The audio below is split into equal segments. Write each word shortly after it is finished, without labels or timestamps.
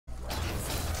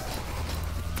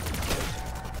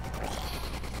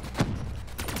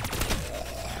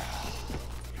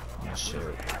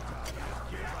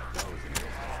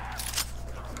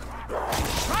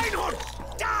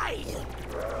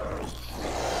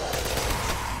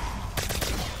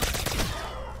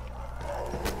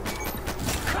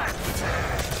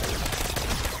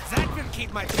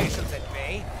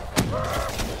way.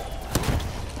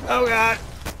 Oh god.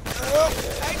 Oh,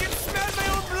 I can smell my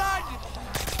own blood.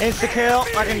 Insta kill.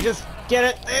 I can just get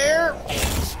it there.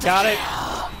 Got it.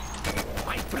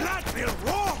 My blood will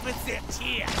roar with their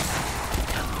tears.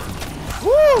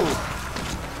 Woo!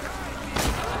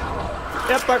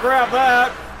 Yep, I grabbed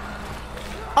that.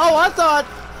 Oh, I thought...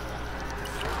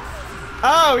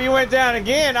 Oh, you went down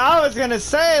again. I was gonna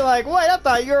say, like, wait, I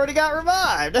thought you already got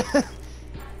revived.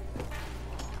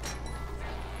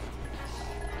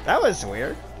 That was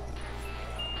weird.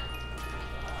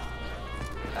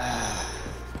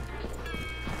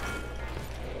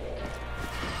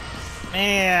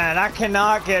 Man, I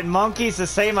cannot get monkeys to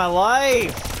save my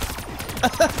life.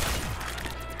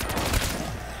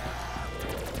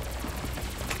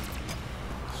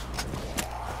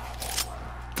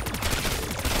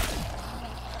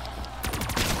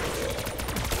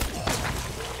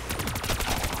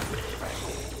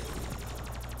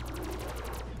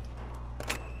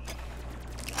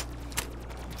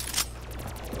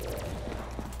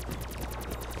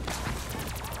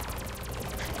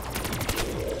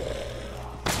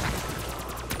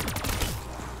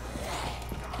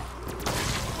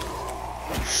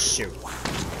 Shoot.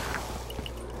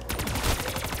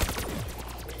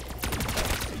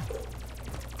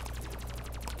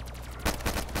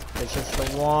 It's just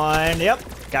the one. Yep,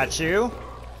 got you.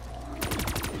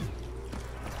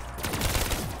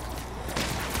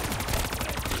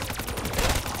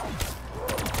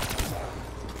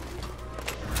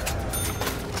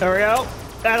 There we go.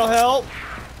 That'll help.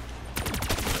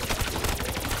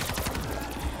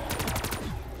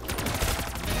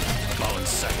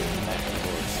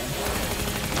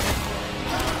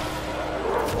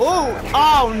 Ooh!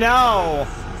 Oh no!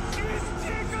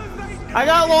 I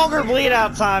got longer bleed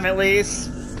out time at least.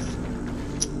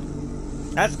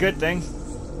 That's a good thing.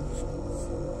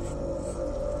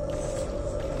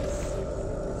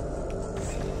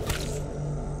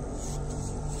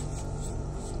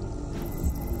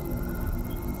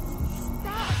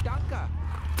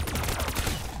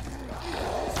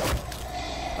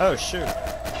 Oh shoot.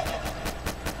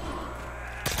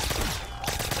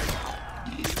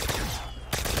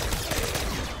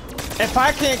 If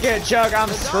I can't get a jug, I'm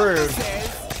screwed.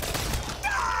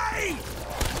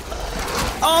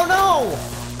 Oh no!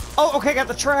 Oh, okay, got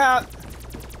the trap.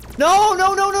 No,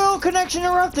 no, no, no! Connection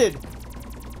interrupted.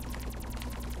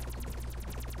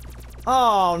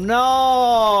 Oh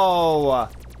no!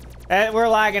 And we're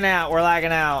lagging out. We're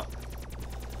lagging out.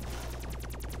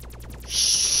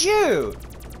 Shoot!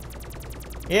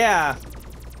 Yeah.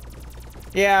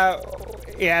 Yeah.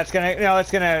 Yeah. It's gonna. No,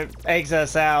 it's gonna exit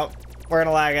us out. We're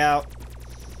gonna lag out.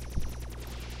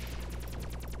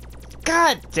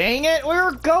 God dang it! We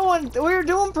were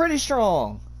doing pretty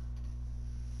strong.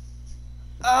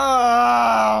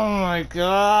 Oh my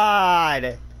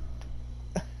god!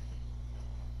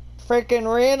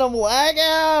 Freaking random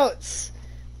lagouts!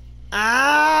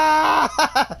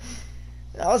 Ah!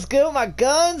 I was good with my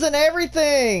guns and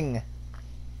everything.